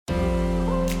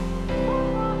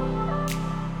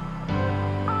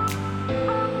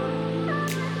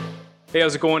Hey,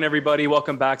 how's it going, everybody?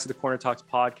 Welcome back to the Corner Talks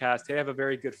podcast. Hey, I have a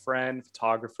very good friend,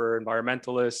 photographer,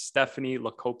 environmentalist, Stephanie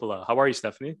Lacopola. How are you,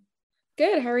 Stephanie?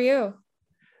 Good. How are you?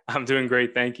 I'm doing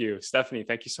great. Thank you. Stephanie,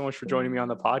 thank you so much for joining me on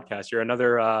the podcast. You're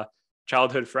another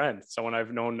childhood friend, someone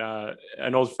I've known,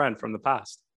 an old friend from the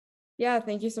past. Yeah,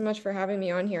 thank you so much for having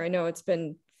me on here. I know it's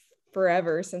been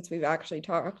forever since we've actually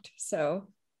talked. So,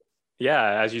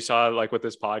 Yeah, as you saw, like with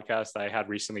this podcast, I had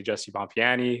recently Jesse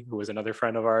Bompiani, who was another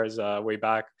friend of ours way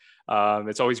back.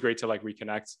 It's always great to like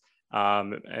reconnect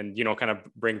and kind of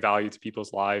bring value to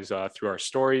people's lives through our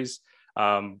stories.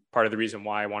 Part of the reason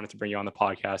why I wanted to bring you on the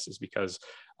podcast is because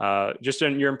just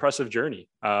in your impressive journey,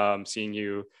 seeing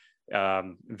you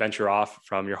venture off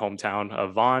from your hometown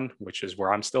of Vaughan, which is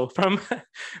where I'm still from,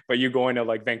 but you going to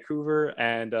like Vancouver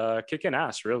and kicking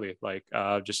ass, really, like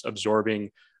just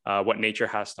absorbing what nature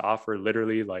has to offer,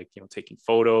 literally, like, taking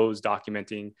photos,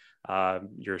 documenting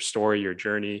your story, your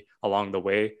journey along the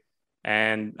way.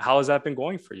 And how has that been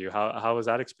going for you? How has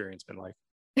that experience been like?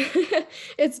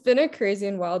 it's been a crazy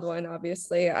and wild one,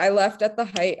 obviously. I left at the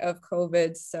height of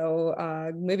COVID.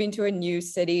 So, moving to a new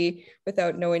city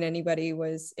without knowing anybody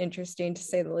was interesting to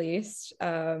say the least.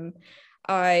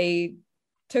 I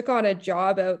took on a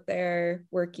job out there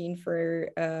working for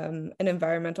an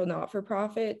environmental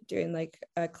not-for-profit doing like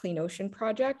a clean ocean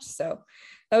project. So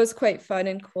that was quite fun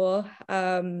and cool.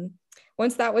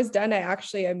 Once that was done,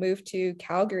 I moved to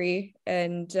Calgary,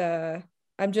 and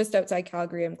I'm just outside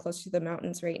Calgary. I'm close to the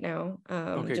mountains right now.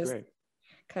 Okay, Just great.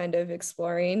 kind of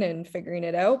exploring and figuring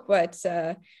it out, but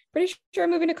pretty sure I'm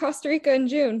moving to Costa Rica in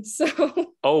June. So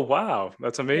Oh, wow,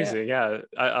 that's yeah, amazing. Yeah,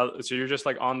 so you're just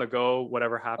like on the go,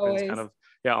 whatever happens, kind always. of,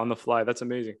 yeah, on the fly. That's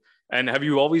amazing. And have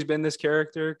you always been this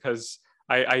character? Because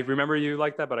I remember you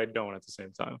like that, but I don't at the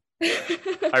same time.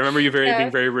 I remember you being Yeah.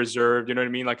 very reserved, you know what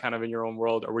I mean? Like kind of in your own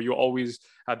world, or were you always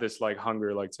had this like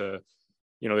hunger, like to,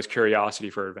 this curiosity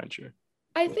for adventure?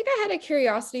 I think I had a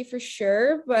curiosity for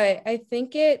sure, but I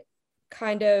think it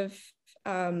kind of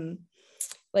um,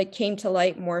 like came to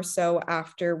light more so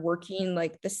after working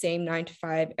like the same 9 to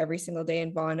 5 every single day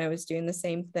in Vaughan. I was doing the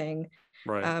same thing.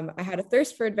 Right. I had a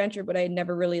thirst for adventure, but I had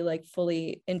never really like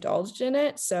fully indulged in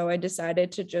it. So I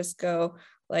decided to just go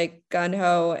like gun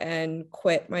ho and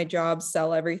quit my job,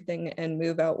 sell everything, and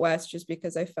move out west just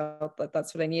because I felt that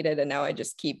that's what I needed. And now I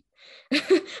just keep,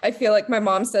 I feel like my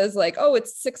mom says, like, oh,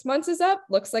 it's 6 months is up.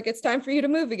 Looks like it's time for you to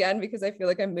move again because I feel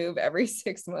like I move every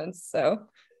 6 months. So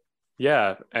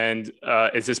Yeah. And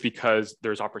is this because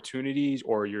there's opportunities,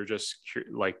 or you're just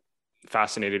like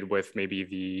fascinated with maybe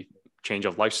the change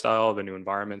of lifestyle, the new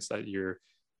environments that you're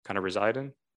kind of reside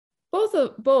in?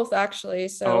 both actually. Oh,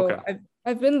 So okay.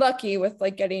 I've been lucky with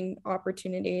like getting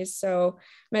opportunities. So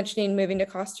mentioning moving to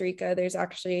Costa Rica, there's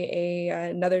actually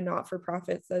another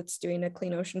not-for-profit that's doing a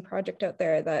clean ocean project out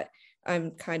there that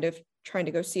I'm kind of trying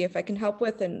to go see if I can help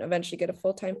with and eventually get a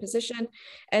full-time position.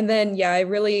 And then yeah,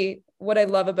 what I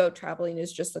love about traveling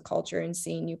is just the culture and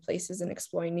seeing new places and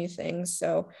exploring new things.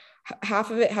 So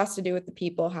half of it has to do with the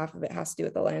people, half of it has to do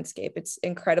with the landscape. It's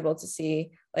incredible to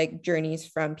see like journeys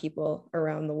from people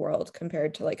around the world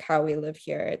compared to like how we live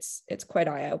here. It's quite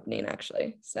eye-opening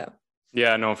actually. So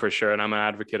Yeah, no, for sure. And I'm an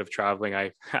advocate of traveling.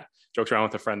 I joked around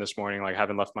with a friend this morning, like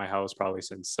haven't left my house probably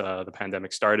since the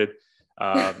pandemic started.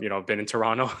 I've been in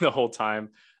Toronto the whole time.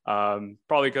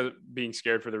 Probably because being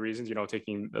scared for the reasons,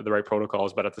 taking the right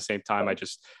protocols, but at the same time,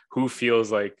 who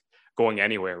feels like going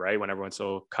anywhere, right? When everyone's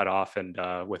so cut off and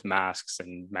with masks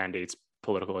and mandates,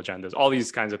 political agendas, all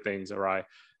these kinds of things awry.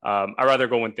 I rather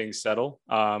go when things settle.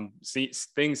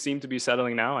 Things seem to be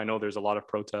settling now. I know there's a lot of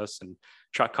protests and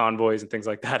truck convoys and things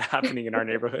like that happening in our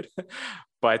neighborhood,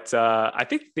 but I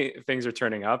think things are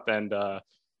turning up. And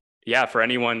yeah, for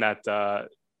anyone that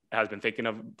has been thinking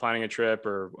of planning a trip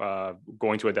or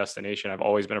going to a destination, I've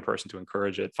always been a person to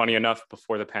encourage it. Funny enough,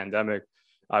 before the pandemic,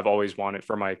 I've always wanted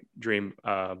for my dream,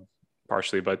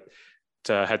 partially, but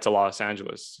to head to Los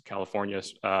Angeles, California,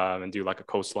 and do like a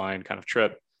coastline kind of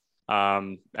trip.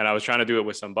 And I was trying to do it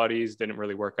with some buddies, didn't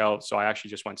really work out. So I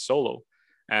actually just went solo.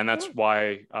 And that's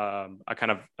why I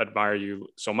kind of admire you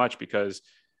so much, because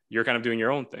you're kind of doing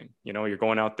your own thing. You're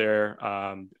going out there,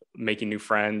 making new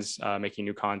friends, making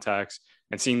new contacts,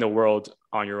 and seeing the world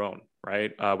on your own,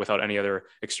 right? Without any other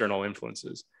external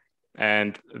influences.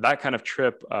 And that kind of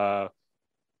trip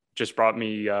just brought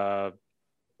me,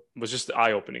 was just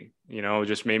eye opening,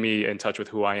 just made me in touch with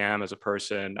who I am as a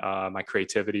person, my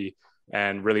creativity,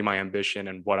 and really my ambition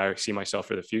and what I see myself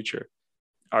for the future.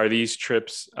 Are these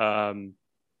trips doing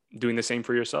the same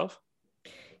for yourself?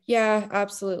 yeah,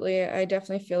 absolutely. I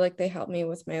definitely feel like they help me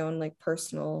with my own like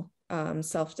personal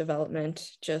self-development.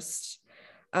 Just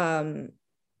um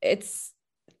it's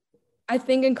I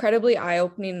think incredibly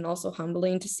eye-opening and also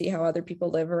humbling to see how other people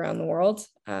live around the world.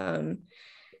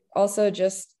 Also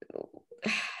just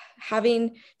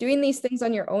doing these things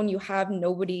on your own, you have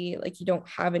nobody, like you don't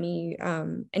have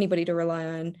anybody to rely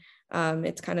on.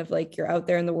 It's kind of like you're out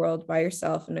there in the world by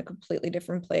yourself in a completely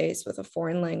different place with a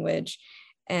foreign language,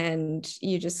 and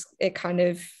it kind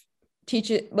of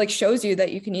shows you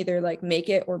that you can either like make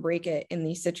it or break it in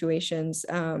these situations.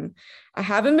 I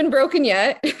haven't been broken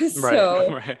yet,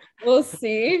 so right. we'll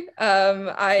see.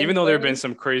 Even though there have been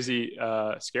some crazy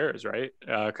scares, right?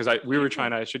 Because I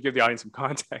should give the audience some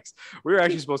context. We were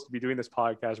actually supposed to be doing this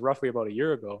podcast roughly about a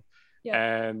year ago. Yeah.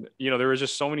 And, there was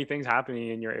just so many things happening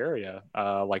in your area.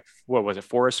 Like, what was it?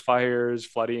 Forest fires,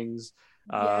 floodings.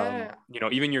 Yeah.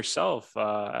 Even yourself,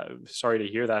 sorry to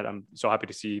hear that. I'm so happy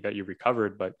to see that you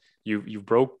recovered, but you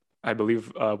broke, I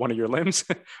believe, one of your limbs.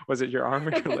 Was it your arm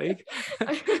or your leg?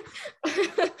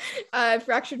 I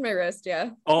fractured my wrist.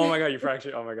 Yeah. Oh my God, you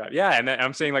fractured. Oh my God. Yeah. And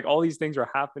I'm saying like all these things are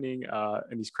happening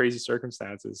in these crazy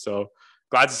circumstances. So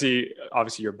glad to see,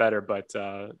 obviously you're better, but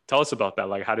tell us about that.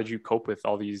 Like, how did you cope with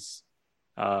all these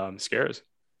scares?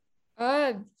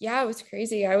 Yeah, it was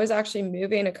crazy. I was actually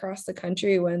moving across the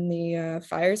country when the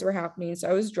fires were happening. So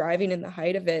I was driving in the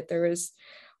height of it. There was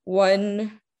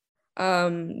one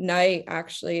night,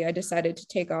 actually, I decided to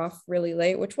take off really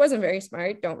late, which wasn't very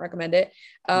smart. Don't recommend it.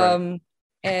 Right.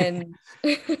 And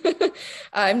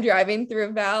I'm driving through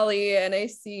a valley and I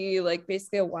see like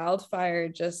basically a wildfire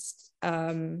just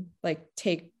like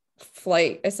take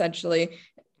flight essentially.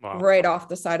 Wow. Right off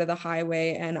the side of the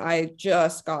highway, and I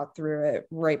just got through it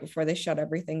right before they shut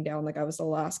everything down. Like I was the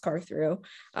last car through.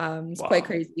 It's quite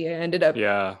crazy. I ended up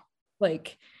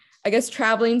like, I guess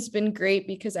traveling's been great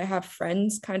because I have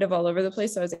friends kind of all over the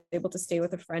place. So I was able to stay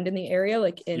with a friend in the area,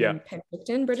 like in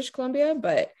Penticton, British Columbia.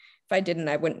 But if I didn't,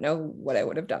 I wouldn't know what I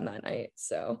would have done that night.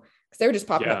 So because they were just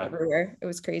popping up everywhere. It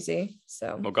was crazy.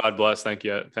 So well, God bless. Thank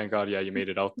you. Thank God. Yeah, you made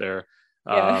it out there.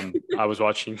 I was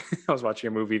watching a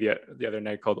movie the other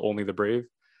night called Only the Brave.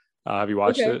 Have you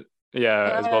watched it?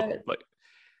 Yeah, it's about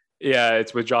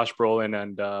it's with Josh Brolin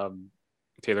and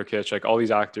Taylor Kitsch, like all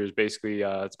these actors. Basically,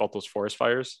 it's about those forest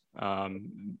fires.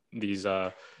 These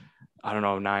I don't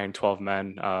know, 9, 12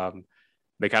 men.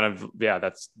 They kind of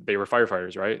they were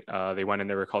firefighters, right? They went in,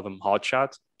 they were called them hot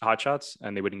shots,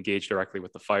 and they would engage directly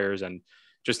with the fires, and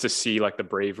just to see like the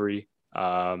bravery,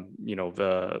 how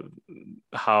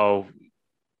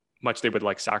much they would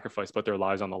like sacrifice, put their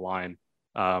lives on the line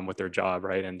with their job,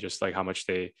 right? And just like how much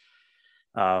they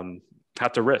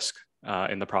have to risk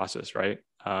in the process, right?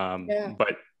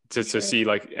 But to see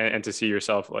like and to see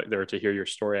yourself like there, to hear your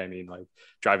story, I mean, like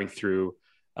driving through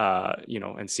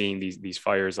and seeing these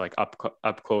fires like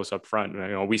up close, up front.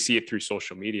 And, we see it through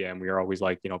social media, and we are always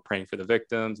like praying for the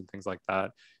victims and things like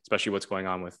that, especially what's going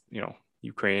on with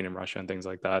Ukraine and Russia and things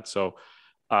like that. So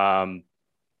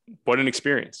what an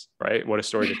experience, right? What a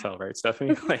story to tell, right,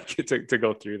 Stephanie? Like to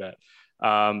go through that.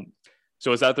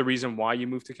 So is that the reason why you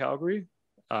moved to Calgary?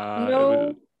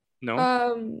 No.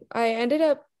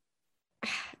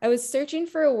 I was searching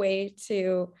for a way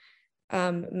to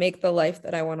make the life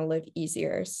that I want to live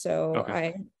easier. So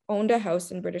I owned a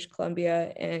house in British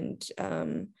Columbia, and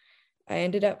I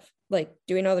ended up like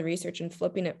doing all the research and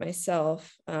flipping it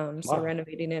myself. So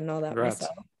renovating it and all that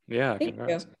myself. Yeah. Thank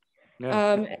congrats. you.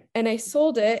 Yeah. And I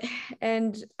sold it,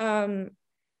 and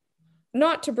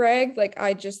not to brag, like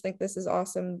I just think this is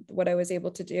awesome what I was able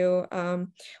to do.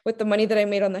 With the money that I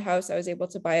made on the house, I was able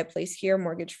to buy a place here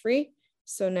mortgage free.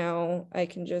 So now I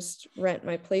can just rent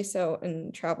my place out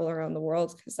and travel around the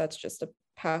world, because that's just a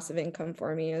passive income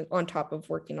for me on top of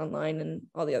working online and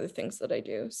all the other things that I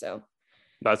do. So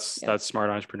that's smart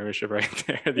entrepreneurship right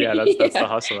there. Yeah, that's the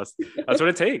hustle. That's what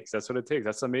it takes.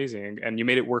 That's amazing. And you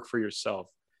made it work for yourself.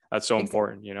 That's so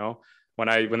important.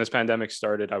 When this pandemic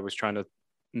started, I was trying to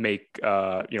make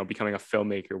becoming a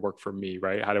filmmaker work for me,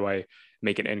 right? How do I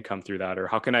make an income through that? Or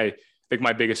how can I think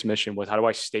my biggest mission was, how do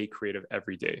I stay creative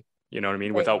every day? You know what I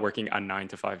mean? Right. Without working a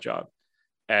 9-to-5 job.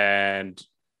 And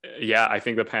I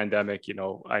think the pandemic, I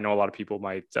know a lot of people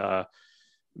might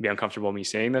be uncomfortable with me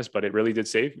saying this, but it really did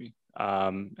save me.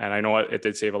 And I know it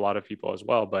did save a lot of people as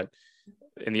well. But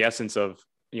in the essence of,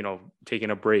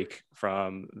 taking a break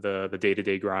from the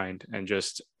day-to-day grind and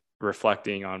just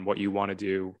reflecting on what you want to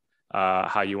do,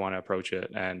 how you want to approach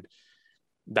it. And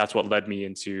that's what led me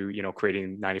into,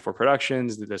 creating 94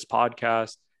 Productions, this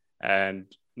podcast, and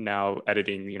now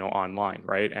editing, online,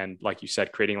 right? And like you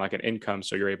said, creating like an income,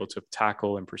 so you're able to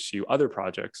tackle and pursue other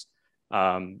projects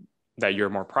that you're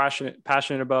more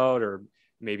passionate about, or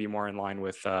maybe more in line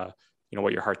with,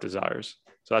 what your heart desires.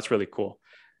 So that's really cool.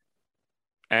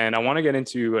 And I want to get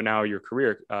into now your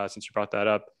career, since you brought that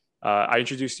up. I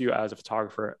introduced you as a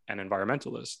photographer and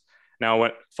environmentalist. Now,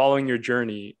 following your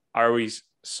journey, I always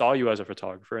saw you as a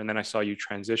photographer, and then I saw you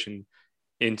transition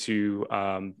into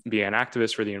being an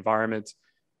activist for the environment.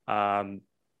 Um,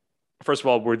 First of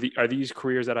all, are these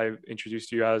careers that I've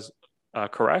introduced you as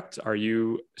correct? Are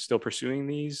you still pursuing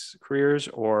these careers,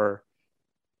 or?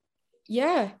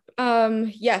 Yeah.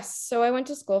 Yes. So I went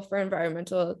to school for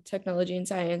environmental technology and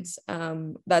science.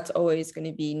 That's always going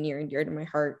to be near and dear to my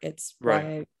heart. It's why Right.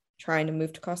 I'm trying to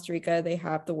move to Costa Rica. They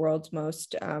have the world's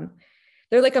most,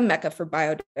 they're like a mecca for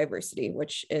biodiversity,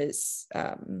 which is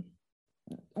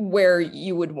where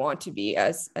you would want to be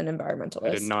as an I did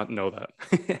environmentalist. not know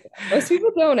that. Most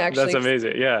people don't That's actually.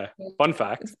 amazing. Yeah. Fun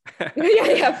fact.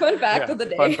 Yeah. Fun fact Yeah. of the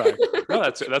Fun day. fact. No,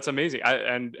 that's amazing.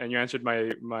 And you answered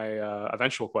my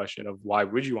eventual question of why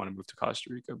would you want to move to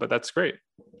Costa Rica? But that's great.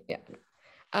 Yeah.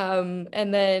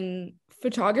 And then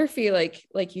photography,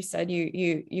 like you said,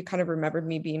 you kind of remembered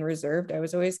me being reserved. I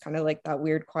was always kind of like that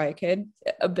weird quiet kid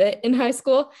a bit in high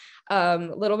school, a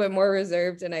little bit more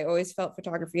reserved, and I always felt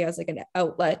photography as like an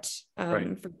outlet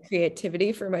Right. for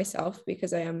creativity for myself,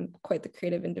 because I am quite the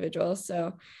creative individual.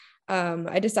 So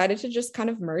I decided to just kind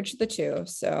of merge the two.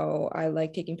 So I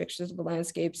like taking pictures of the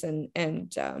landscapes and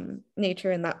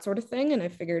nature and that sort of thing, and I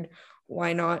figured,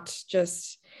 why not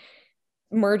just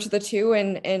merge the two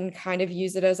and kind of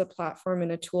use it as a platform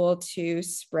and a tool to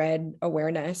spread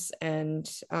awareness and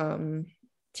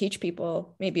teach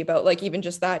people maybe about, like, even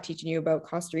just that, teaching you about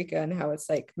Costa Rica and how it's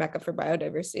like mecca for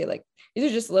biodiversity. Like, these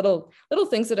are just little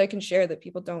things that I can share that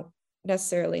people don't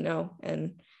necessarily know,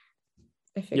 and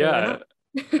I figure, why Yeah.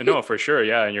 not? No, for sure.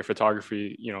 Yeah. And your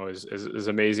photography, is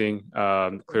amazing.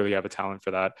 Clearly you have a talent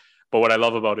for that. But what I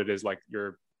love about it is like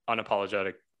your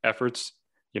unapologetic efforts,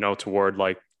 toward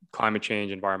like climate change,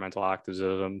 environmental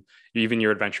activism, even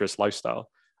your adventurous lifestyle.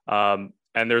 And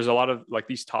there's a lot of like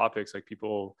these topics, like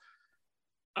people,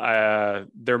 I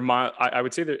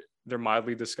would say that they're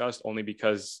mildly discussed only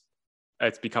because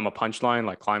it's become a punchline,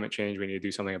 like climate change, we need to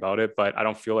do something about it. But I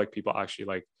don't feel like people actually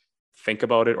like think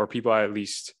about it, or people at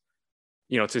least,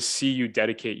 to see you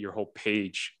dedicate your whole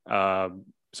page,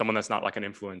 someone that's not like an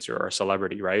influencer or a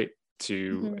celebrity, right?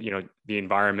 To, Mhm. the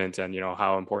environment and,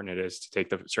 how important it is to take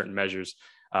the certain measures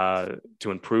to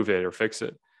improve it or fix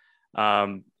it.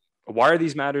 Um, why are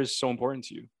these matters so important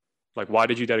to you? Like, why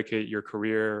did you dedicate your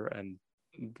career and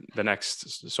the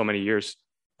next so many years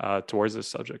towards this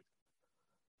subject?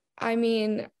 I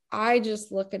mean, I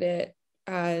just look at it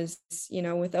as,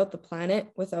 without the planet,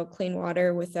 without clean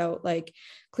water, without like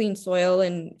clean soil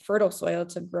and fertile soil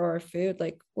to grow our food,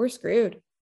 like, we're screwed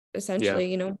Yeah,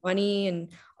 essentially. Money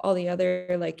and all the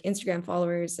other like Instagram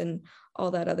followers and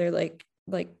all that other like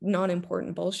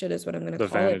non-important bullshit is what I'm going to the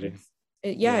call it. vanity.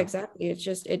 Yeah, Yeah. exactly. It's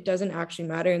just, it doesn't actually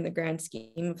matter in the grand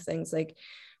scheme of things. Like,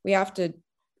 we have to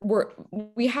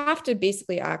we have to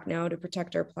basically act now to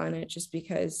protect our planet, just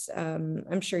because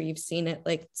I'm sure you've seen it,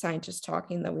 like scientists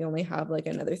talking that we only have like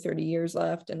another 30 years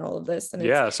left and all of this, and it's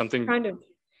Yeah, something. kind of,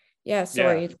 yeah, Yeah,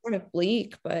 sorry, it's kind of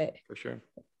bleak, but for sure.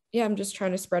 yeah, I'm just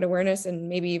trying to spread awareness, and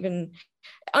maybe even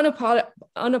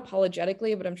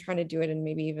unapologetically, but I'm trying to do it in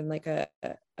maybe even like a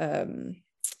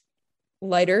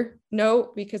lighter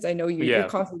note, because I know you're Yeah.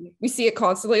 constantly, we see it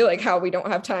constantly, like how we don't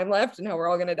have time left and how we're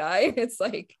all going to die. It's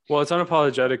like, Well, it's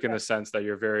unapologetic in the sense that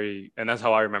you're very, and that's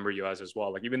how I remember you as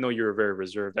well. Like, even though you were very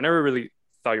reserved, I never really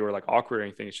thought you were like awkward or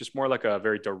anything. It's just more like a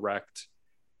very direct,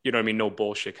 you know what I mean? No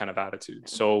bullshit kind of attitude.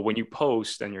 So when you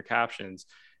post and your captions,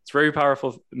 it's very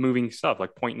powerful, moving stuff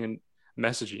like pointing and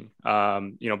messaging,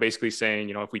 basically saying,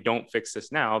 if we don't fix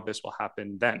this now, this will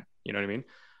happen then. You know what I mean?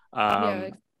 yeah, Um,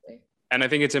 exactly. and I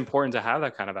think it's important to have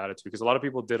that kind of attitude because a lot of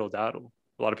people diddle daddle.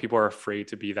 A lot of people are afraid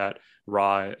to be that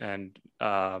raw and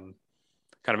kind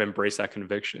of embrace that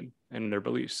conviction and their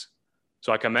beliefs.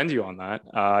 So I commend you on that.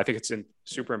 I think it's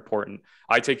super important.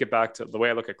 I take it back to the way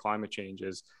I look at climate change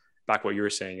is back what you were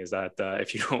saying is that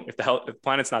if the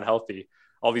planet's not healthy,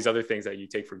 all these other things that you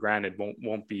take for granted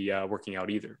won't be working out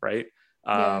either, right?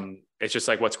 Yeah, It's just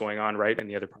like what's going on right in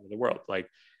the other part of the world. Like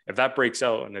if that breaks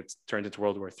out and it's turned into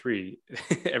World War III,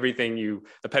 the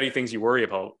petty things you worry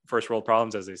about, first world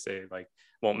problems, as they say, like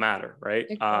won't matter, right?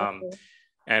 exactly.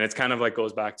 And it's kind of like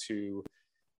goes back to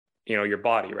your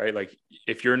body, right? Like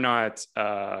if you're not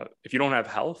if you don't have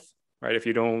health, right, if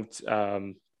you don't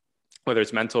whether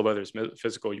it's mental, whether it's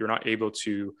physical, you're not able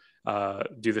to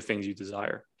do the things you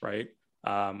desire, right?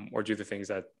 Or do the things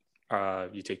that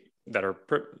you take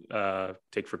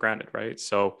for granted, right?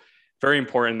 So very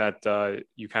important that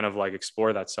you kind of like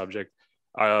explore that subject.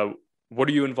 What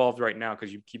are you involved right now,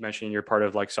 because you keep mentioning you're part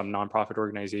of like some nonprofit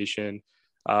organization?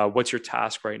 What's your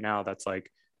task right now that's like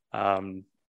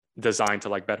designed to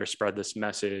like better spread this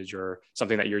message, or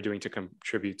something that you're doing to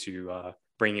contribute to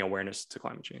bringing awareness to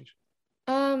climate change?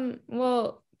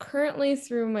 Well, currently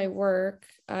through my work,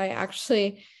 I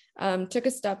actually took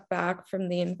a step back from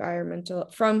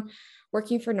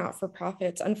working for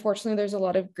not-for-profits. Unfortunately, there's a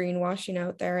lot of greenwashing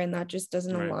out there, and that just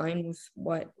doesn't Right. align with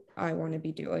what I want to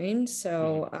be doing.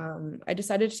 So I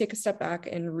decided to take a step back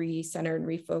and recenter and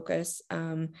refocus.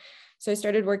 So I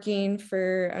started working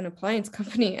for an appliance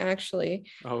company, actually,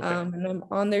 Okay. and I'm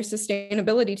on their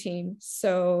sustainability team.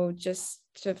 So just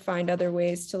to find other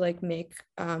ways to like make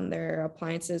their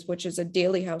appliances, which is a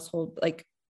daily household like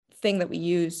thing that we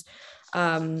use,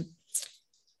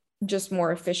 just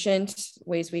more efficient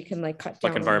ways we can like cut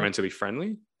Like down on that. environmentally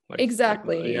friendly,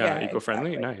 Exactly. yeah, Yeah,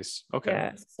 eco-friendly. exactly. Nice. Okay.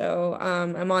 Yeah. So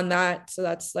I'm on that. So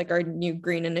that's like our new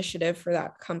green initiative for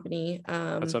that company.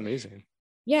 That's amazing.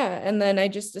 Yeah. And then I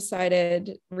just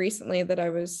decided recently that I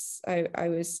was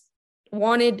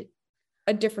wanted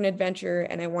a different adventure,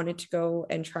 and I wanted to go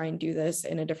and try and do this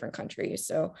in a different country.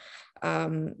 So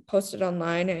posted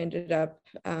online. I ended up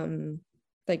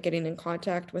like getting in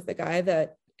contact with the guy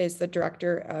that is the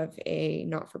director of a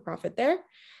not-for-profit there.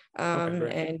 Okay, very cool.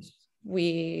 And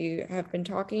we have been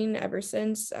talking ever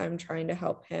since. I'm trying to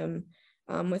help him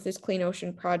with his Clean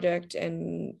Ocean project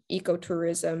and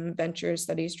ecotourism ventures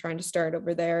that he's trying to start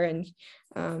over there.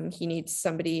 And he needs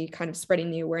somebody kind of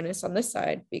spreading the awareness on this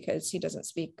side because he doesn't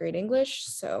speak great English.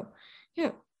 So,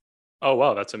 yeah. Oh,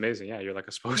 wow, that's amazing. Yeah, you're like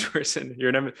a spokesperson.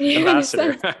 You're an Yeah, in a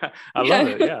ambassador. sense. I love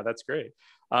Yeah. it. Yeah, that's great.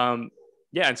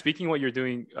 Yeah, and speaking of what you're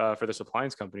doing for this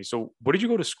appliance company, so what did you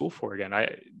go to school for again?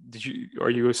 Are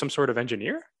you some sort of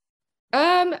engineer?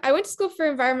 I went to school for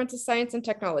environmental science and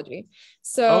technology. Okay.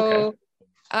 So,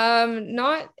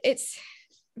 not it's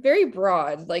very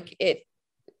broad. Like it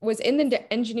was in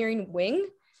the engineering wing,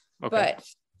 Okay. but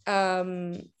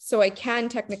so I can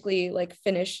technically like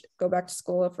go back to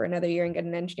school for another year and get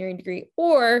an engineering degree,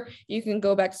 or you can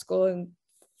go back to school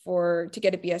to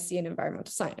get a BSc in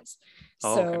environmental science.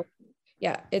 Oh, okay. So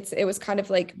yeah, it was kind of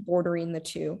like bordering the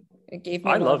two. It gave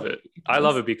me a I lot of love it. I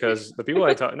love opportunities. it because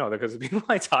because the people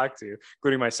I talk to,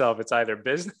 including myself, it's either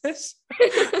business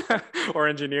or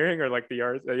engineering or like the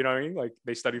art, you know what I mean? Like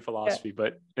they study Yeah. philosophy,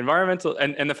 but environmental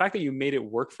and the fact that you made it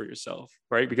work for yourself,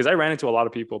 right? Because I ran into a lot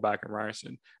of people back in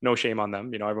Ryerson, no shame on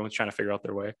them, everyone's trying to figure out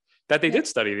their way, that they Yeah. did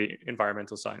study the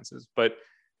environmental sciences, but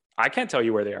I can't tell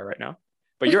you where they are right now.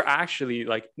 But you're actually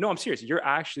like, no, I'm serious. You're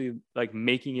actually like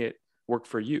making it work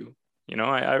for you.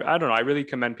 I don't know. I really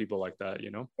commend people like that,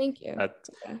 Thank you. that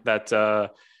Yeah.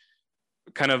 that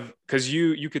kind of, because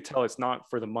you could tell it's not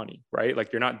for the money, right?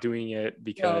 Like you're not doing it No.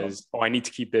 because, oh, I need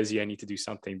to keep busy, I need to do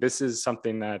something. This is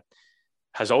something that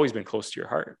has always been close to your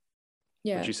heart, would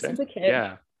Yeah. you say? Since a kid.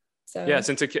 Yeah. Yeah,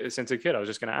 So since a kid I was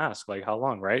just going to ask like how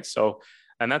long, right? So,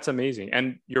 and that's amazing.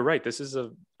 And you're right, this is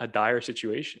a dire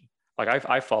situation. Like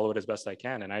I follow it as best I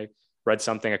can, and I read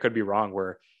something, I could be wrong,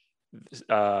 where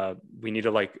we need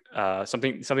to like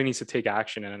something needs to take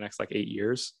action in the next like 8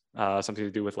 years, something to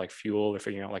do with like fuel or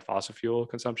figuring out like fossil fuel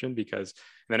consumption, because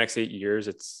in the next 8 years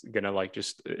it's gonna like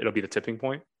it'll be the tipping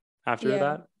point after yeah.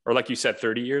 that, or like you said,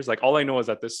 30 years. Like all I know is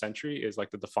that this century is like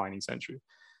the defining century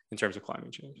in terms of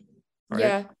climate change, right?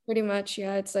 Yeah, pretty much.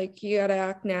 Yeah. It's like you gotta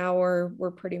act now or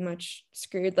we're pretty much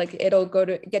screwed. Like get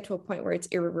to a point where it's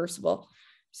irreversible.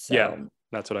 Yeah, So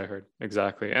that's what I heard.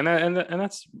 Exactly. And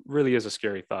that's really is a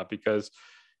scary thought, because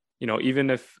even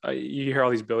if you hear all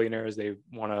these billionaires, they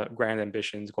want to grand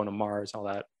ambitions, going to Mars, all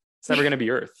that, it's never going to be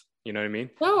Earth. You know what I mean?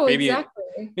 no, Maybe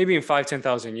exactly. maybe in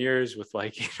 5-10,000 years with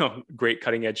like great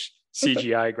cutting edge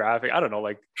CGI graphic, I don't know,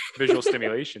 like visual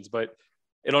stimulations, but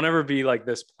it'll never be like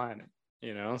this planet.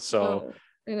 So No.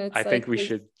 And I it's think like we those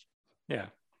should. Yeah.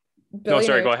 No,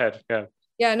 sorry, go billionaires. ahead. Yeah.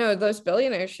 Yeah, no, those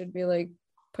billionaires should be like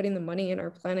putting the money in our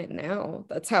planet now.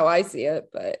 That's how I see it.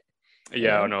 But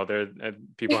Yeah, yeah. no,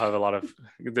 people have a lot of,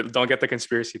 don't get the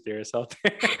conspiracy theorists out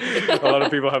there. A lot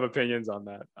of people have opinions on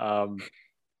that.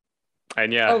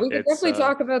 And Oh, yeah, we could it's definitely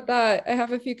talk about that. I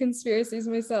have a few conspiracies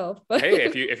myself, but hey,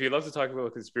 if you love to talk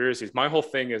about conspiracies, my whole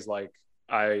thing is like,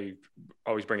 I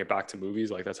always bring it back to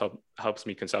movies. Like that's helps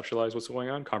me conceptualize what's going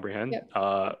on, comprehend.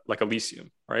 yeah, Like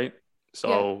Elysium, right? yeah,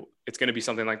 So it's going to be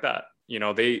something like that.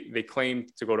 They claim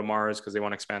to go to Mars because they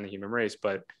want to expand the human race,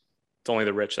 but it's only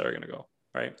the rich that are going to go,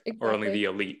 right? Or only the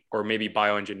exactly. elite, or maybe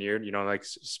bioengineered, like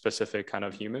specific kind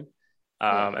of human.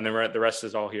 Yeah. And then the rest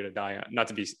is all here to die. Not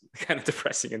to be kind of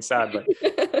depressing and sad,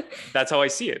 but that's how I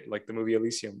see it. Like the movie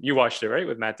Elysium. You watched it, right,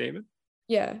 with Matt Damon?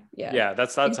 Yeah, yeah. Yeah,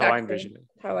 that's how I Exactly envision it.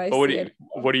 how I But see it.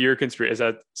 what are your conspiracy? Is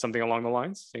that something along the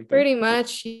lines? Same thing? Pretty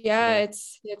much, yeah. Yeah.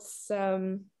 It's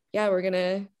yeah, we're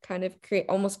gonna kind of create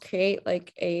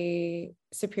like a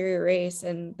superior race,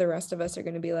 and the rest of us are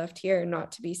going to be left here.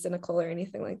 Not to be cynical or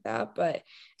anything like that, but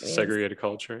I mean, Segregated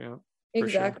culture, yeah, for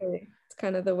sure. exactly. It's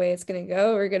kind of the way it's going to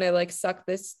go. We're going to like suck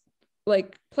this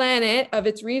like planet of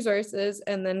its resources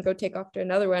and then go take off to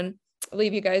another one.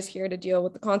 Leave you guys here to deal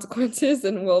with the consequences,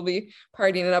 and we'll be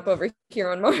partying it up over here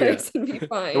on Mars Yeah. and be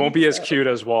fine. It won't be as cute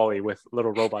as Wall-E with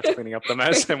little robots cleaning up the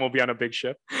mess, and we'll be on a big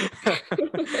ship.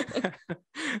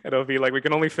 It'll be like, we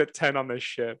can only fit 10 on this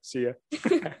ship. See ya.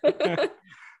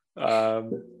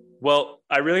 Well,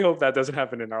 I really hope that doesn't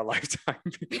happen in our lifetime,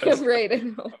 because Right. I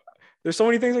know. there's so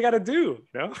many things I got to do,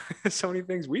 you know, so many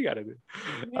things we got to do.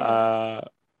 Yeah.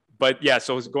 But yeah,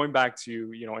 so going back to,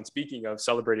 you know, and speaking of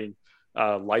celebrating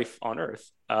life on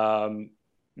Earth,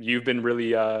 you've been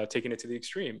really taking it to the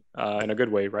extreme in a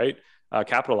good way, right?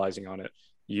 Capitalizing on it.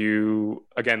 You,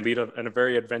 again, lead a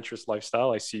very adventurous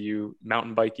lifestyle. I see you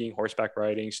mountain biking, horseback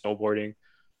riding, snowboarding,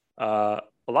 a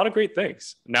lot of great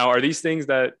things. Now, are these things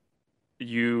that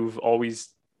you've always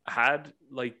had,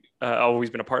 like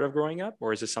always been a part of growing up?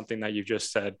 Or is this something that you've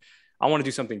just said, I want to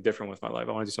do something different with my life?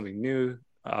 I want to do something new,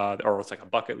 or it's like a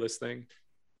bucket list thing?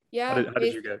 Yeah. How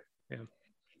did you get? Yeah.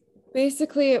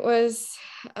 Basically, it was,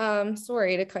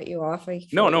 sorry to cut you off.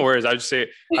 No worries. I just say,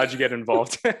 how'd you get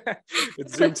involved?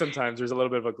 It's Zoom sometimes. There's a little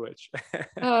bit of a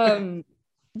glitch.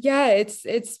 Yeah,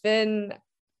 it's been,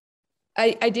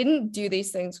 I didn't do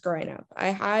these things growing up. I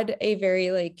had a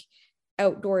very like I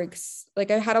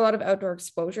had a lot of outdoor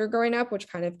exposure growing up, which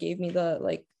kind of gave me the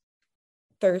like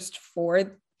thirst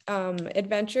for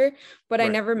adventure, but right.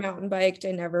 I never mountain biked.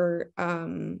 I never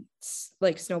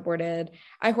like snowboarded.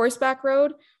 I horseback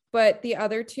rode, but the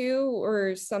other two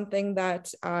were something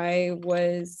that I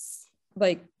was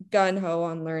like gung-ho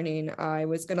on learning. I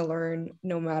was going to learn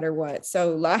no matter what.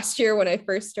 So last year when I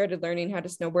first started learning how to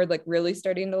snowboard, like really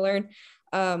starting to learn,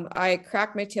 I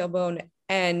cracked my tailbone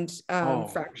and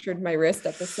fractured my wrist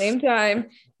at the same time.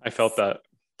 I felt that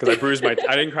because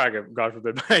I didn't crack it, God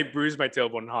forbid, but I bruised my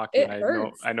tailbone in hockey. It and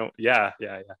hurts. I know. Yeah.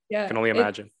 I can only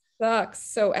imagine. Sucks.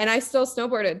 So, and I still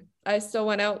snowboarded. I still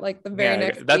went out like the very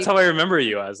next that's week. how I remember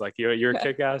you as. Like you're a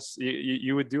kick-ass.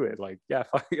 You would do it. Like, yeah,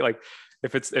 like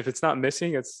if it's not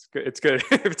missing, it's good.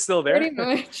 If it's still there, pretty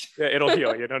much. Yeah, it'll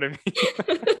heal. You know what I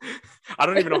mean? I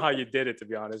don't even know how you did it, to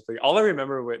be honest. But all I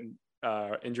remember when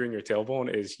injuring your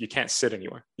tailbone is you can't sit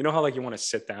anymore. You know how like you want to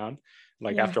sit down,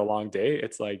 like after a long day,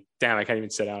 it's like, damn, I can't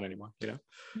even sit down anymore. You know?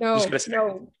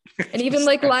 No. And even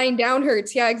like lying down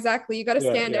hurts. Yeah, exactly. You got to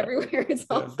stand everywhere. It's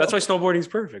awful. That's why snowboarding is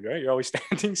perfect, right? You're always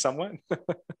standing somewhat.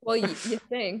 Well, you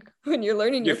think when you're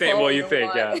learning, you think,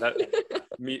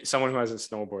 someone who hasn't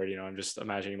snowboarded, you know, I'm just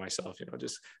imagining myself, you know,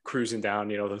 just cruising down,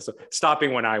 you know,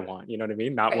 stopping when I want, you know what I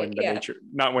mean? Not when the nature,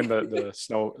 not when the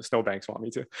snowbanks want me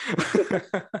to.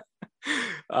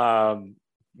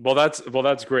 Well,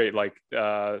 that's great. Like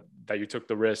that you took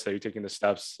the risk, that you're taking the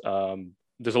steps.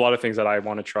 There's a lot of things that I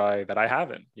want to try that I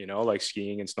haven't, you know, like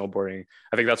skiing and snowboarding.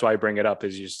 I think that's why I bring it up,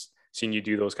 is just seeing you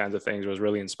do those kinds of things was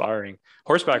really inspiring.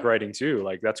 Horseback riding too,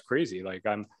 like that's crazy. Like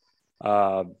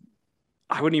I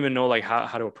wouldn't even know like how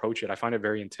to approach it. I find it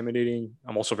very intimidating.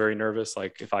 I'm also very nervous,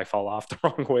 like if I fall off the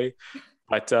wrong way.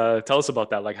 But tell us about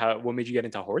that. Like what made you get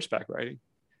into horseback riding?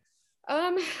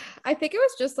 I think it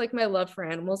was just like my love for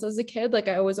animals as a kid. Like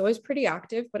I was always pretty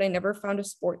active, but I never found a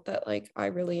sport that like I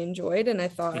really enjoyed and I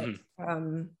thought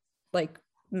like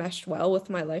meshed well with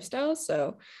my lifestyle.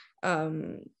 So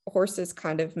horses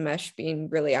kind of mesh being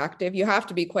really active. You have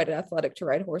to be quite athletic to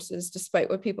ride horses, despite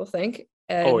what people think.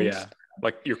 And,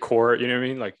 like your core, you know what I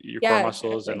mean? Like your core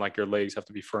muscles and like your legs have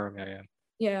to be firm.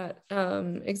 Yeah,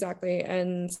 exactly.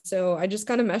 And so I just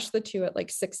kind of meshed the two at like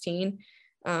 16.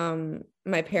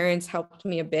 My parents helped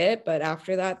me a bit, but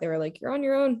after that they were like, you're on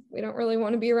your own. We don't really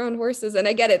want to be around horses. And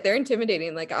I get it. They're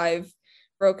intimidating. Like I've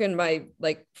broken my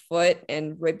like foot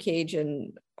and rib cage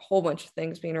and a whole bunch of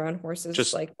things being around horses.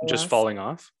 Just falling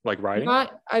off, like riding?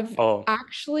 I've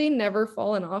actually never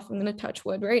fallen off. I'm going to touch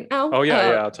wood right now. Oh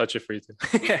yeah. I'll touch it for you too.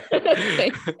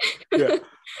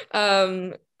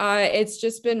 It's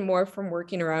just been more from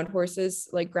working around horses,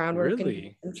 like groundwork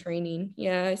and training.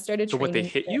 Yeah. I started training. So what, they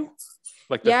hit you?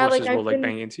 Like the horses will like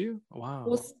bang into you? Wow.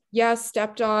 Well,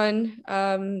 stepped on.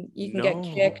 You can get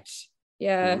kicked.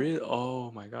 Yeah. Really?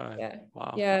 Oh my God. Yeah.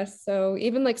 Wow. Yeah. So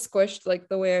even like squished, like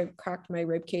the way I cracked my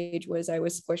rib cage was I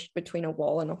was squished between a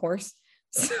wall and a horse.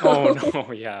 So... Oh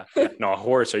no. Yeah. No, a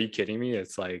horse. Are you kidding me?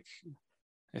 It's like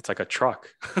a truck.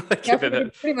 Like,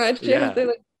 pretty much. Yeah. They're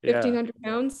like 1,500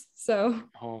 pounds. So.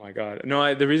 Oh my God.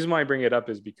 No, the reason why I bring it up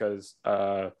is because,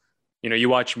 you know, you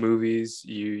watch movies,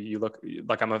 you look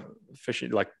like I'm a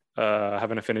like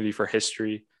have an affinity for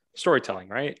history. storytelling,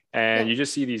 right? Yeah. And you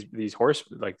just see these horse,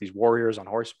 like these warriors on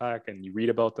horseback, and you read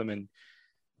about them. And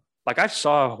like I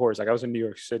saw a horse, like I was in New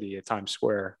York City at Times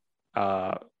Square,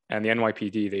 uh, and the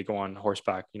NYPD, they go on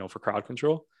horseback, for crowd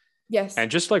control. Yes.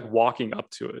 And just like walking up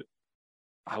to it,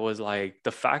 I was like,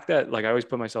 the fact that, like, I always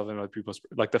put myself in other people's,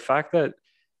 like the fact that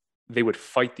they would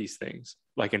fight these things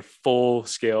like in full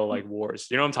scale, like wars.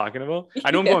 You know what I'm talking about?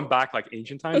 I know I'm Yeah. going back like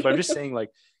ancient times, but I'm just saying, like,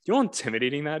 you know how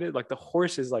intimidating that is? Like the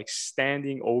horse is like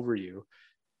standing over you,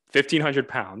 1,500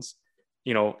 pounds,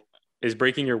 you know, is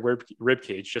breaking your rib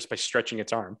cage just by stretching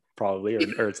its arm, probably,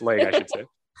 or its leg, I should say.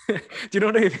 Do you know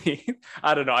what I mean?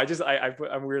 I don't know.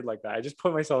 I'm weird like that. I just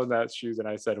put myself in that shoes and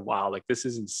I said, wow, like this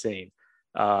is insane.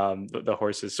 The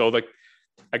horses. So like,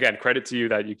 again, credit to you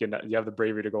that you have the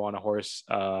bravery to go on a horse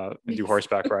and do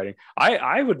horseback riding.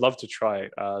 I would love to try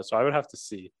it. So I would have to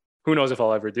see. Who knows if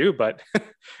I'll ever do, but I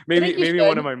think you maybe in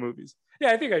one of should. my movies.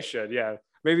 Yeah, I think I should. Yeah,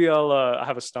 maybe I'll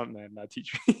have a stuntman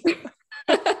teach me.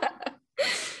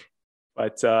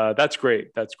 But that's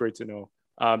great. That's great to know.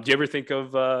 Do you ever think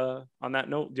of on that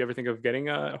note? Do you ever think of getting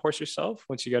a horse yourself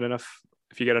once you get enough?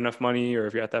 If you get enough money, or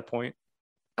if you're at that point?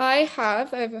 I've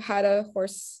had a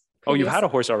horse Oh, you've had previously. a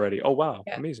horse already. Oh, wow,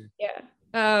 Yeah. amazing.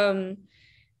 Yeah.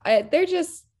 They're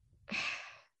just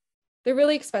they're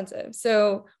really expensive.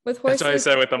 So with That's why I horses,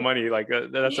 said with the money, like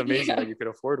that's amazing yeah. that you could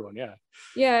afford one. Yeah.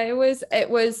 Yeah, it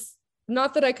was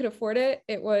not that I could afford it.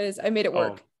 It was I made it Oh,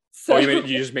 work. oh, So you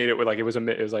just made it with like it was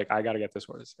like I gotta get this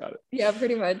horse. Got it. yeah,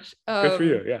 pretty much. Good for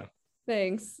you. Yeah.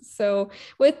 Thanks. So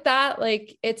with that,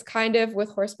 like it's kind of with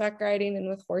horseback riding and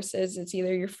with horses, it's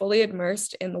either you're fully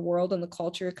immersed in the world and the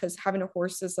culture because having a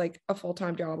horse is like a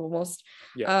full-time job almost.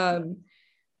 Yeah. Um,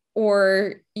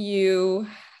 or you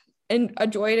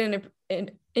enjoy it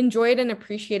and enjoy it and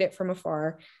appreciate it from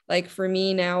afar. Like for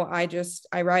me now, I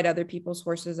ride other people's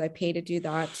horses. I pay to do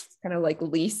that. It's kind of like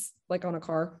lease, like on a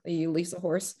car, you lease a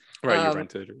horse. Right. You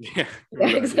rented. Yeah. Yeah,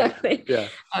 Right. exactly. Yeah.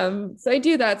 So I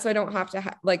do that so I don't have to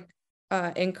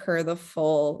incur the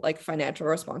full like financial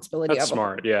responsibility That's of a horse.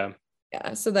 smart. Yeah.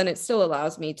 Yeah, so then it still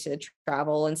allows me to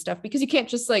travel and stuff because you can't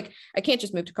just like I can't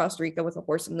just move to Costa Rica with a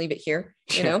horse and leave it here,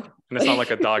 you know? And it's not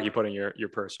like a dog you put in your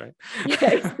purse, right?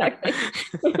 Yeah, exactly.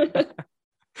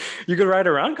 You could ride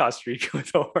around Costa Rica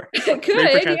with a horse. I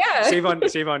could, yeah.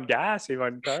 Save on gas, save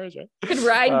on cars, right? Could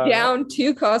ride down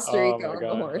to Costa Oh Rica my on the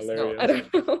God, horse. No, hilarious. I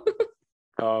don't know.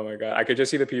 Oh my God. I could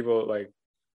just see the people, like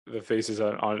the faces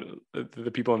on the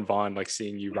people in Vaughan, like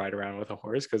seeing you ride around with a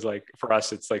horse. Cause like for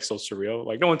us, it's like so surreal.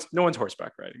 Like no one's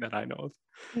horseback riding that I know of.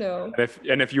 No.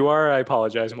 And if you are, I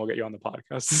apologize and we'll get you on the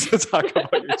podcast to talk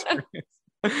about your experience.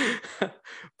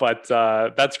 But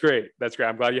that's great. That's great.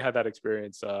 I'm glad you had that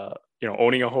experience.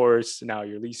 Owning a horse, now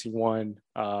you're leasing one.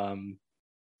 And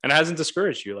it hasn't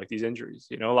discouraged you, like these injuries.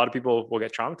 A lot of people will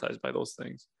get traumatized by those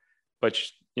things. But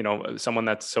someone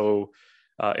that's so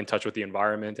in touch with the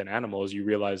environment and animals, you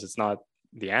realize it's not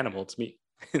the animal, it's me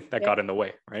that got in the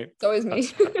way, right? It's always me.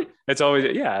 It's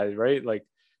always, yeah, right? Like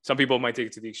some people might take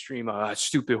it to the extreme,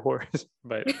 stupid horse,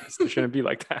 but it shouldn't be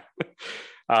like that.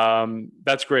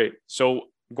 That's great. So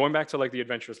going back to like the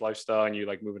adventurous lifestyle and you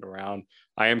like moving around,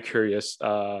 I am curious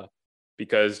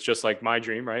because just like my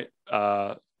dream, right?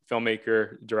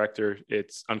 Filmmaker, director,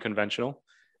 it's unconventional.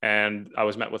 And I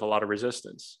was met with a lot of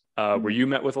resistance. Were you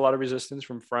met with a lot of resistance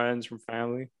from friends, from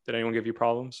family? Did anyone give you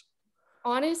problems?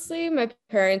 Honestly, my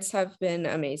parents have been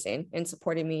amazing in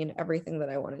supporting me in everything that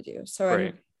I want to do. So Great.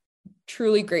 I'm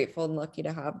truly grateful and lucky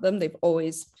to have them. They've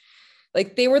always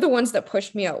they were the ones that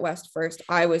pushed me out west first.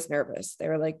 I was nervous. They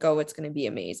were like, go, it's going to be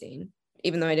amazing.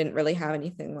 Even though I didn't really have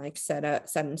anything like set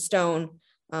in stone.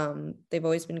 They've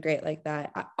always been great like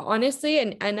that. Honestly,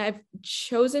 and I've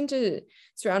chosen to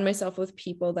surround myself with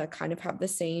people that kind of have the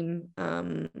same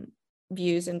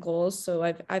views and goals. So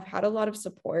I've had a lot of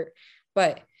support,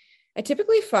 but I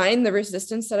typically find the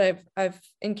resistance that I've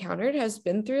encountered has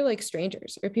been through like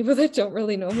strangers or people that don't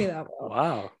really know me that well.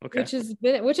 Wow. Okay.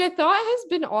 Which I thought has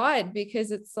been odd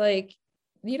because it's like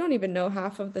you don't even know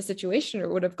half of the situation or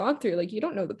would have gone through. Like you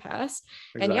don't know the past.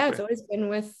 Exactly. And yeah, it's always been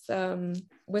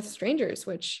with strangers,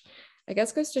 which I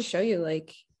guess goes to show you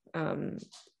like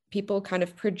people kind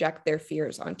of project their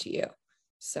fears onto you.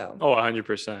 So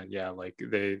 100%. Yeah. Like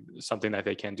something that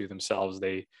they can't do themselves,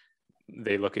 they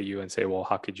look at you and say, well,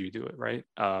 how could you do it? Right.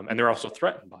 And they're also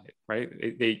threatened by it.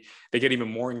 Right. They get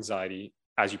even more anxiety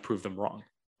as you prove them wrong.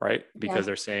 Right. Because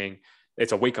they're saying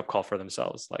it's a wake up call for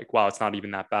themselves. Like, wow, it's not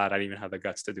even that bad. I didn't even have the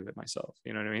guts to do it myself.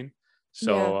 You know what I mean?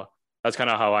 So that's kind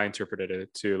of how I interpreted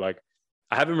it too. Like,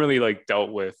 I haven't really like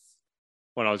dealt with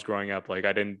when I was growing up. Like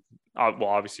I didn't, well,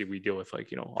 obviously we deal with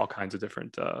like, all kinds of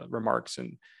different remarks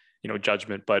and,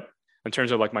 judgment, but in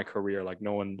terms of like my career, like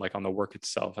no one like on the work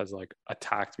itself has like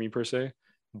attacked me per se,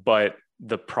 but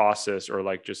the process or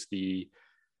like just the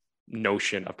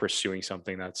notion of pursuing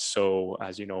something that's so,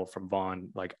 as you know from Vaughn,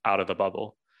 like out of the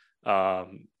bubble,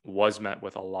 was met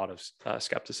with a lot of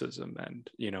skepticism, and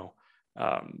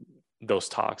those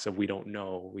talks of we don't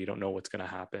know what's going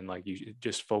to happen, like you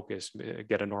just focus,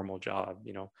 get a normal job,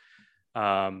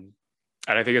 and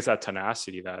I think it's that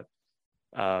tenacity that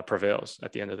prevails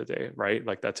at the end of the day, right?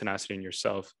 Like that tenacity in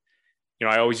yourself.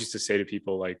 I always used to say to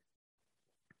people, like,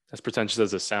 as pretentious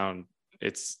as it sound,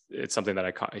 it's something that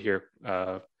I hear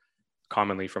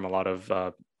commonly from a lot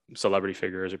of celebrity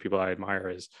figures or people I admire,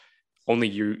 is only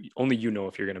you know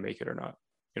if you're going to make it or not.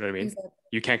 You know what I mean? Exactly.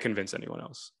 You can't convince anyone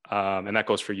else. And that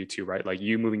goes for you too, right? Like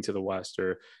you moving to the West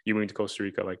or you moving to Costa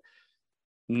Rica, like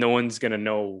no one's going to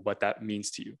know what that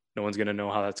means to you. No one's going to know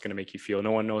how that's going to make you feel.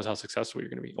 No one knows how successful you're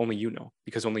going to be. Only you know,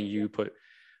 because only you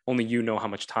know how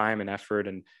much time and effort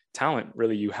and talent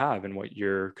really you have in what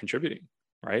you're contributing.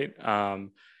 Right.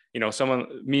 I'm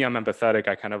empathetic.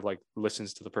 I kind of like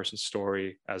listens to the person's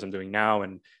story as I'm doing now.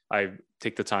 And I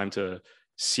take the time to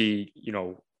see,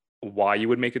 why you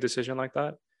would make a decision like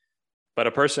that. But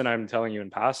a person I'm telling you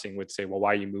in passing would say, well,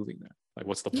 why are you moving there? Like,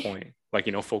 what's the point?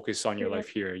 Like, focus on your life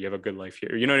here. You have a good life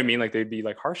here. You know what I mean? Like they'd be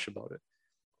like harsh about it.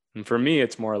 And for me,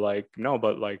 it's more like, no,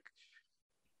 but like,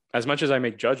 as much as I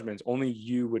make judgments, only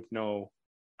you would know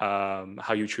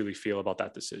how you truly feel about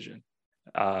that decision.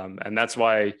 And that's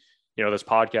why, this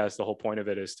podcast, the whole point of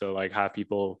it is to like have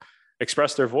people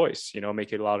express their voice,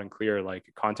 make it loud and clear,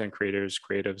 like content creators,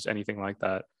 creatives, anything like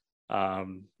that.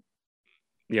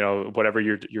 Whatever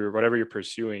you're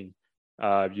pursuing,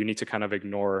 you need to kind of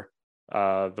ignore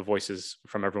the voices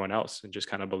from everyone else and just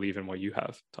kind of believe in what you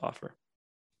have to offer.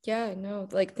 Yeah, no,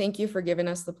 like, thank you for giving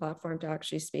us the platform to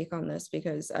actually speak on this,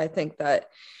 because I think that,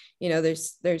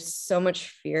 there's so much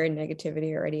fear and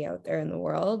negativity already out there in the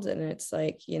world. And it's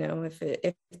like,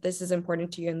 if this is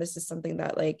important to you and this is something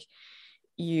that like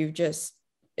you just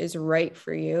is right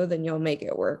for you, then you'll make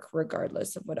it work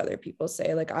regardless of what other people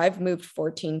say. Like I've moved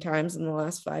 14 times in the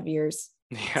last 5 years.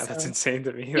 Yeah, so. That's insane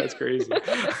to me. That's crazy.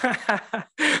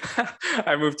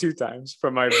 I moved 2 times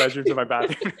from my bedroom to my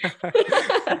bathroom.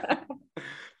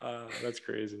 That's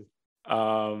crazy.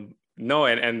 No,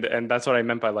 and that's what I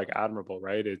meant by like admirable,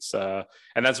 right? It's and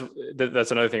that's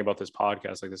another thing about this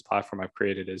podcast, like this platform I've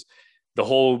created, is the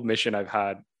whole mission I've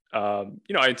had. I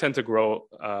intend to grow,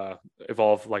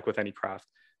 evolve like with any craft,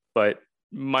 but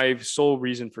my sole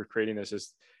reason for creating this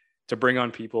is to bring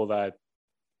on people that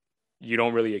you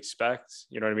don't really expect.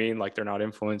 You know what I mean? Like they're not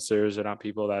influencers. They're not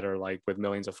people that are like with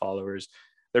millions of followers.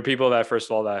 They're people that,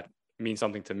 first of all, that mean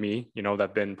something to me,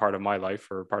 that've been part of my life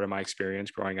or part of my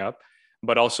experience growing up,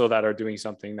 but also that are doing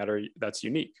something that's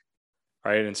unique,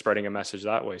 right? And spreading a message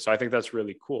that way. So I think that's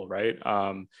really cool, right?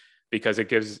 Because it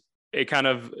gives it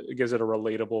a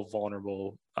relatable,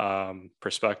 vulnerable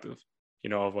perspective,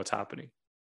 of what's happening.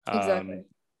 Exactly.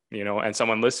 And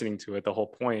someone listening to it, the whole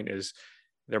point is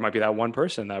there might be that one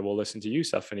person that will listen to you,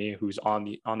 Stephanie, who's on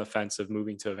the fence of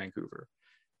moving to Vancouver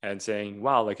and saying,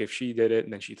 wow, like if she did it,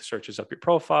 and then she searches up your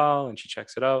profile and she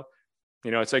checks it out,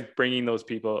 it's like bringing those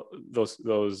people, those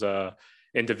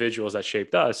individuals that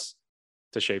shaped us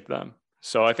to shape them.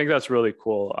 So I think that's really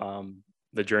cool.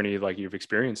 The journey like you've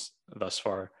experienced thus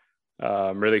far.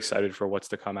 I'm really excited for what's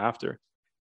to come after.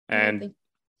 And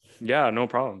yeah, no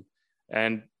problem.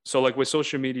 And so like with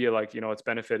social media, like, it's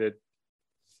benefited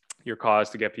your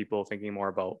cause to get people thinking more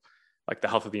about like the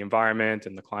health of the environment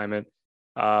and the climate.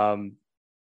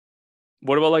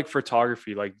 What about like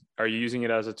photography? Like, are you using it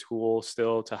as a tool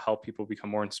still to help people become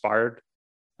more inspired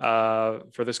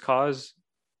for this cause?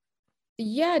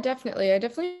 Yeah, definitely. I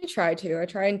definitely try to. I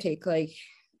try and take like,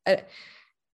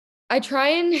 I try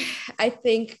and I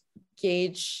think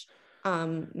gauge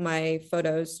my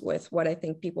photos with what I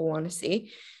think people want to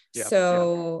see. Yeah,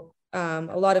 so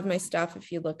a lot of my stuff,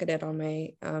 if you look at it on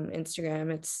my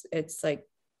Instagram, it's like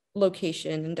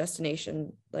location and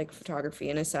destination, like photography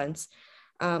in a sense.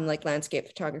 Like landscape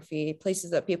photography,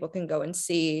 places that people can go and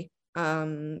see.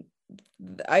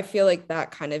 I feel like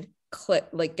that kind of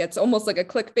gets almost like a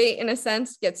clickbait in a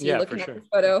sense, gets you looking at the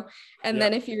photo. And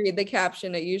then if you read the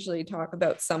caption, it usually talk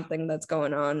about something that's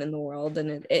going on in the world,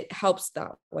 and it helps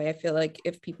that way. I feel like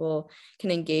if people can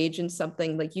engage in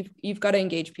something, like you've got to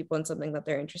engage people in something that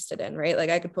they're interested in, right? Like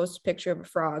I could post a picture of a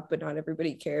frog, but not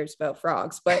everybody cares about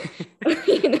frogs. But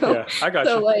yeah, I got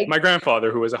you. Like, my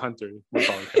grandfather, who was a hunter,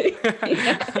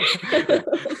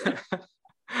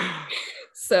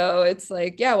 So it's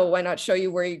like, yeah, well, why not show you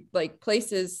where you like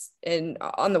places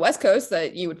on the West Coast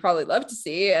that you would probably love to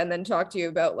see, and then talk to you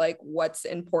about like what's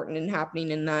important and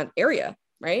happening in that area,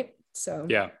 right? So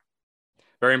Yeah.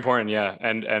 Very important. Yeah.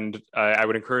 And I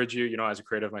would encourage you, as a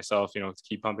creative myself, to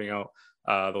keep pumping out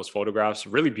those photographs.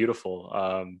 Really beautiful.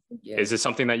 yeah, Is it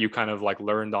something that you kind of like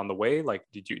learned on the way? Like,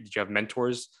 did you have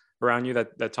mentors around you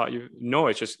that taught you? No,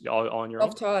 it's just all on your own.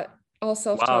 self-taught, all Wow.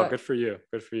 self-taught. Good for you.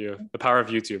 Good for you. The power of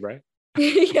YouTube, right?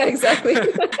 Yeah, exactly.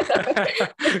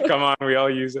 Come on, we all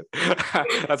use it.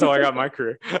 That's how I got my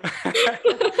career.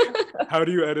 How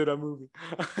do you edit a movie?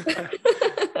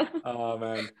 Oh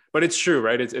man, but it's true,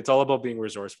 right? It's all about being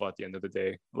resourceful at the end of the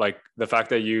day. Like the fact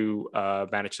that you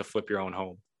managed to flip your own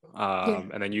home, Yeah,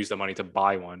 and then use the money to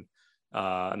buy one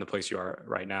in the place you are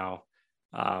right now.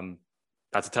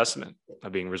 That's a testament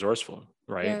of being resourceful,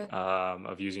 right? yeah,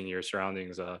 Of using your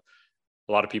surroundings. A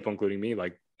lot of people, including me,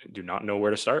 like do not know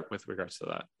where to start with regards to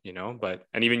that, but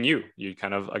and even you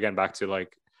kind of, again, back to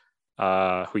like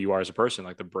who you are as a person,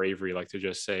 like the bravery, like to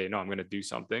just say, no, I'm going to do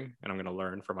something and I'm going to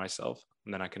learn for myself,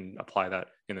 and then I can apply that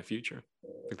in the future.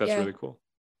 I think that's yeah, really cool.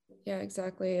 yeah,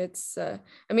 exactly. It's I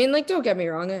mean, like, don't get me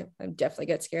wrong, I definitely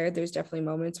get scared. There's definitely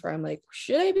moments where I'm like,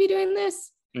 should I be doing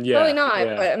this? Probably Yeah, not,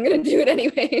 yeah, but I'm gonna do it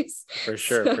anyways. for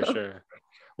sure, for So sure.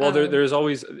 Well, um there's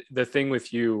always the thing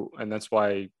with you, and that's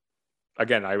why,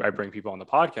 again, I bring people on the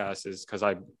podcast, is because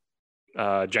I'm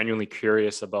genuinely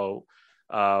curious about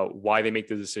why they make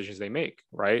the decisions they make,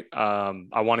 right?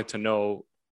 I wanted to know,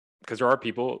 because there are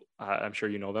people, I'm sure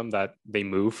you know them, that they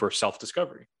move for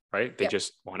self-discovery, right? They yeah,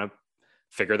 just want to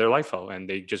figure their life out and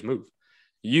they just move.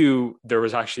 There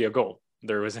was actually a goal.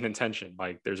 There was an intention.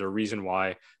 Like there's a reason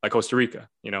why, like Costa Rica,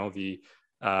 the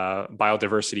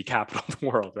biodiversity capital of the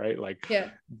world, right? Like yeah,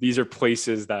 these are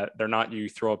places that they're not, you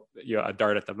throw up a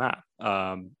dart at the map.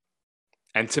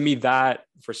 And to me, that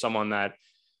for someone that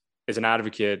is an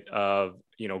advocate of,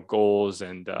 goals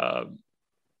and,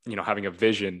 having a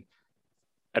vision,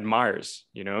 admires,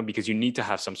 because you need to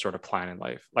have some sort of plan in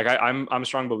life. Like I'm a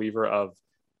strong believer of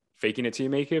faking it till you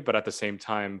make it, but at the same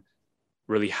time,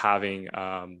 really having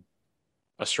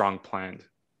a strong plan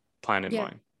in yeah,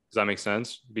 mind. Does that make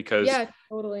sense? Because yeah,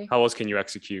 totally. how else can you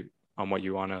execute on what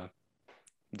you want to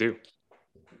do?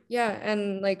 Yeah,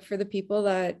 and like for the people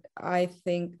that I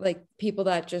think, like people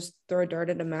that just throw a dart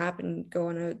at a map and go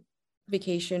on a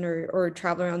vacation or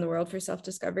travel around the world for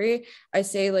self-discovery, I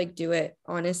say like do it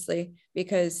honestly,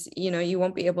 because you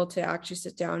won't be able to actually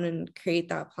sit down and create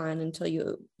that plan until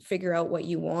you figure out what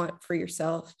you want for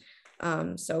yourself.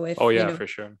 So if Oh yeah, for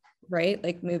sure. right,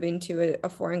 like moving to a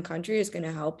foreign country is going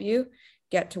to help you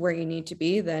get to where you need to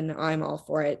be, then I'm all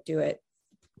for it. Do it.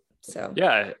 So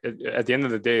Yeah, at the end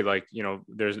of the day, like,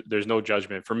 there's no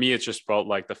judgment. For me, it's just about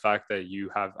like the fact that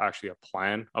you have actually a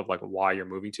plan of like why you're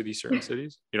moving to these certain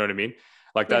cities. You know what I mean?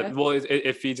 Like that. yeah, Well,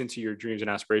 it feeds into your dreams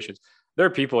and aspirations. There are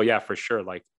people, yeah, for sure.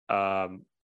 Like, going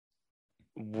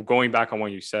back on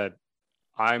what you said,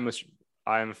 I'm a,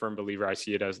 I'm a firm believer. I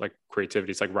see it as like creativity.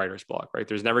 It's like writer's block, right?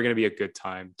 There's never going to be a good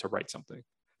time to write something.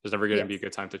 There's never going to be a yes,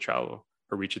 good time to travel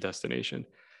or reach a destination.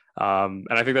 And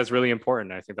I think that's really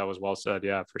important. I think that was well said.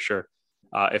 Yeah, for sure.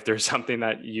 If there's something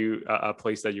that a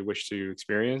place that you wish to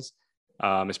experience,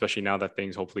 especially now that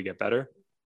things hopefully get better,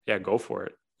 yeah, go for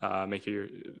it. Make it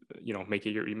make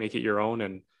it your own,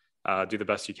 and do the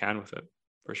best you can with it,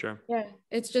 for sure. yeah.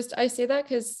 It's just I say that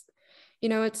because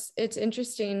it's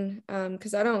interesting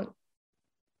because I don't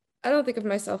think of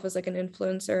myself as like an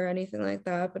influencer or anything like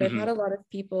that, but I've had Hmm. a lot of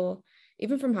people,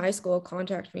 even from high school,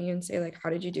 contact me and say, like, how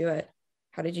did you do it?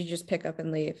 How did you just pick up and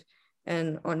leave?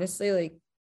 And honestly, like,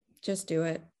 just do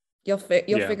it. You'll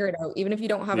Yeah, figure it out. Even if you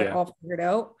don't have it yeah. all figured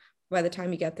out, by the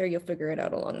time you get there, you'll figure it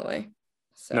out along the way.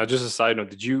 Now, So just a side note,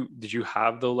 did you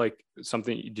have though, like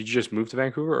something? Did you just move to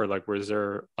Vancouver, or like was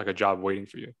there like a job waiting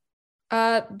for you?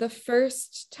 the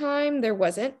first time there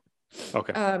wasn't.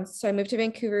 Okay, So I moved to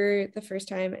Vancouver the first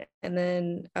time, and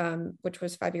then which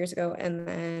was 5 years ago, and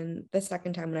then the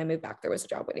second time when I moved back, there was a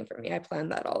job waiting for me. I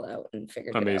planned that all out and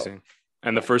figured it out. amazing.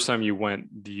 And the Yeah, first time you went,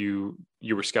 you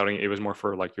were scouting? It was more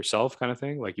for like yourself, kind of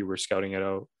thing. Like you were scouting it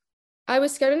out I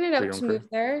was scouting it for out your own to move career.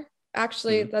 there.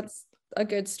 Actually, Hmm. that's a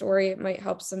good story. It might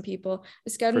help some people. I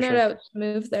was For scouting it sure. out to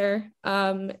move there,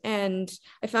 and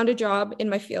I found a job in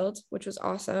my field, which was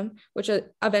awesome, which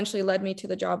eventually led me to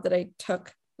the job that I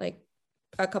took like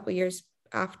a couple years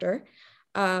after.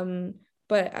 Um,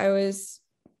 but I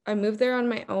moved there on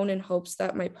my own in hopes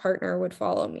that my partner would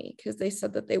follow me because they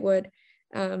said that they would.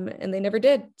 And they never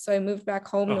did. So I moved back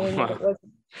home Oh knowing that wow. it was, It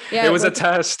yeah, it was a wasn't,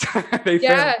 test. They failed.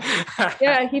 yeah,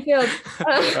 yeah, he failed.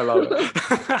 I love it.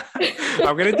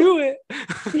 I'm gonna do it.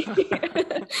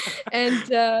 And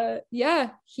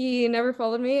yeah, he never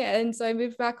followed me. And so I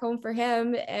moved back home for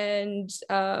him. And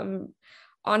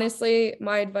honestly,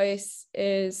 my advice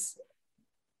is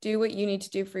do what you need to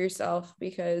do for yourself,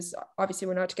 because obviously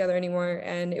we're not together anymore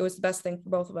and it was the best thing for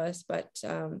both of us. But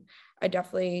I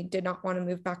definitely did not want to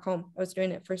move back home. I was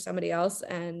doing it for somebody else.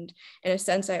 And in a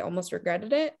sense, I almost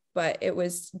regretted it, but it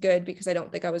was good because I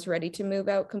don't think I was ready to move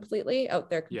out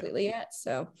there completely yet.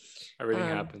 So everything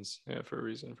happens for a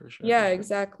reason, for sure. Yeah,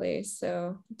 exactly.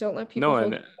 So don't let people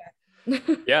hold you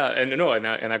back. Yeah. And no, and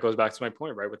that goes back to my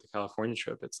point, right? With the California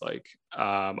trip, it's like,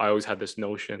 I always had this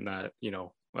notion that,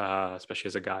 especially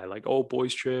as a guy, like, oh,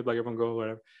 boys trip, like everyone go,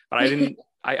 whatever. But I didn't,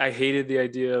 I hated the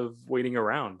idea of waiting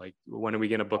around. Like, when are we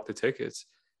going to book the tickets?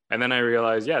 And then I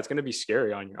realized, it's going to be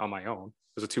scary on my own.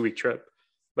 It was a 2-week trip.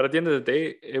 But at the end of the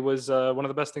day, it was one of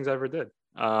the best things I ever did.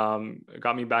 It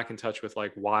got me back in touch with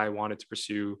like why I wanted to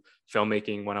pursue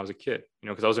filmmaking when I was a kid,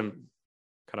 because I was kind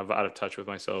of out of touch with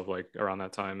myself like around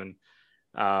that time.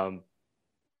 And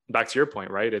back to your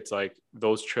point, right? It's like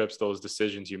those trips, those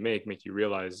decisions you make you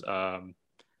realize,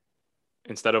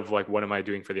 instead of like, what am I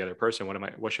doing for the other person?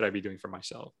 What should I be doing for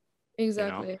myself?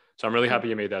 Exactly. So I'm really happy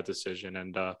you made that decision.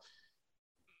 And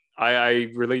I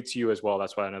relate to you as well.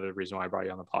 That's why another reason why I brought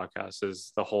you on the podcast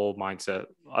is the whole mindset.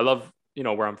 I love,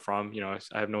 where I'm from,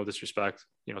 I have no disrespect,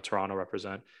 Toronto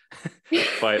represent,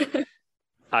 but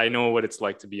I know what it's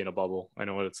like to be in a bubble. I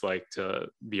know what it's like to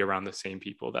be around the same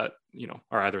people that,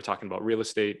 are either talking about real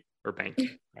estate or banking.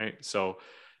 Right. So,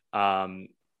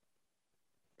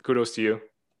 kudos to you.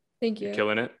 Thank you. You're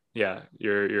killing it. Yeah.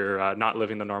 You're not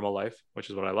living the normal life,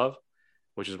 which is what I love,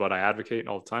 which is what I advocate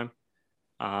all the time.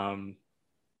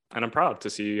 And I'm proud to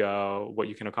see what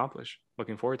you can accomplish.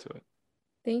 Looking forward to it.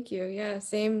 Thank you. Yeah,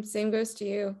 same goes to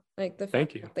you. Like the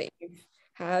fact that you've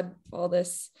had all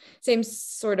this same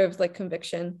sort of like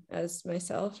conviction as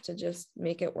myself to just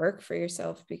make it work for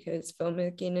yourself, because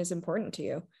filmmaking is important to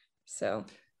you. So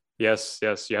yes,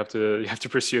 you have to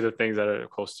pursue the things that are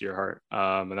close to your heart.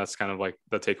 And that's kind of like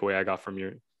the takeaway I got from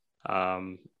you.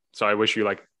 So I wish you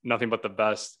like nothing but the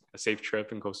best, a safe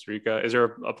trip in Costa Rica. Is there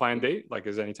a planned date? Like,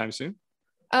 is it anytime soon?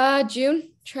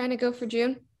 June, trying to go for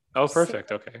June. Oh, perfect.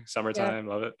 So, okay. Summertime.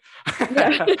 Yeah. Love it.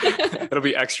 Yeah. It'll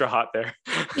be extra hot there.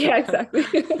 Yeah, exactly.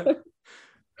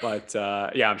 But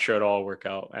I'm sure it'll all work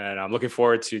out. And I'm looking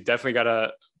forward to definitely got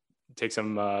to take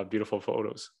some beautiful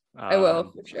photos. I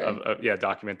will, for sure.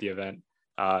 Document the event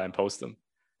and post them.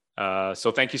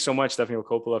 So thank you so much, Stephanie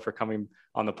Coppola, for coming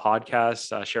on the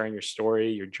podcast, sharing your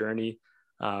story, your journey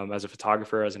as a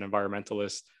photographer, as an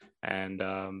environmentalist. And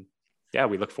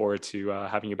we look forward to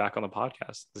having you back on the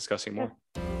podcast, discussing more.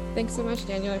 Thanks so much,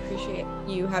 Daniel. I appreciate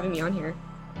you having me on here.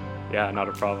 Yeah, not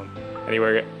a problem.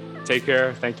 Anyway, take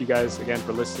care. Thank you guys again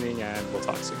for listening, and we'll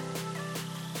talk soon.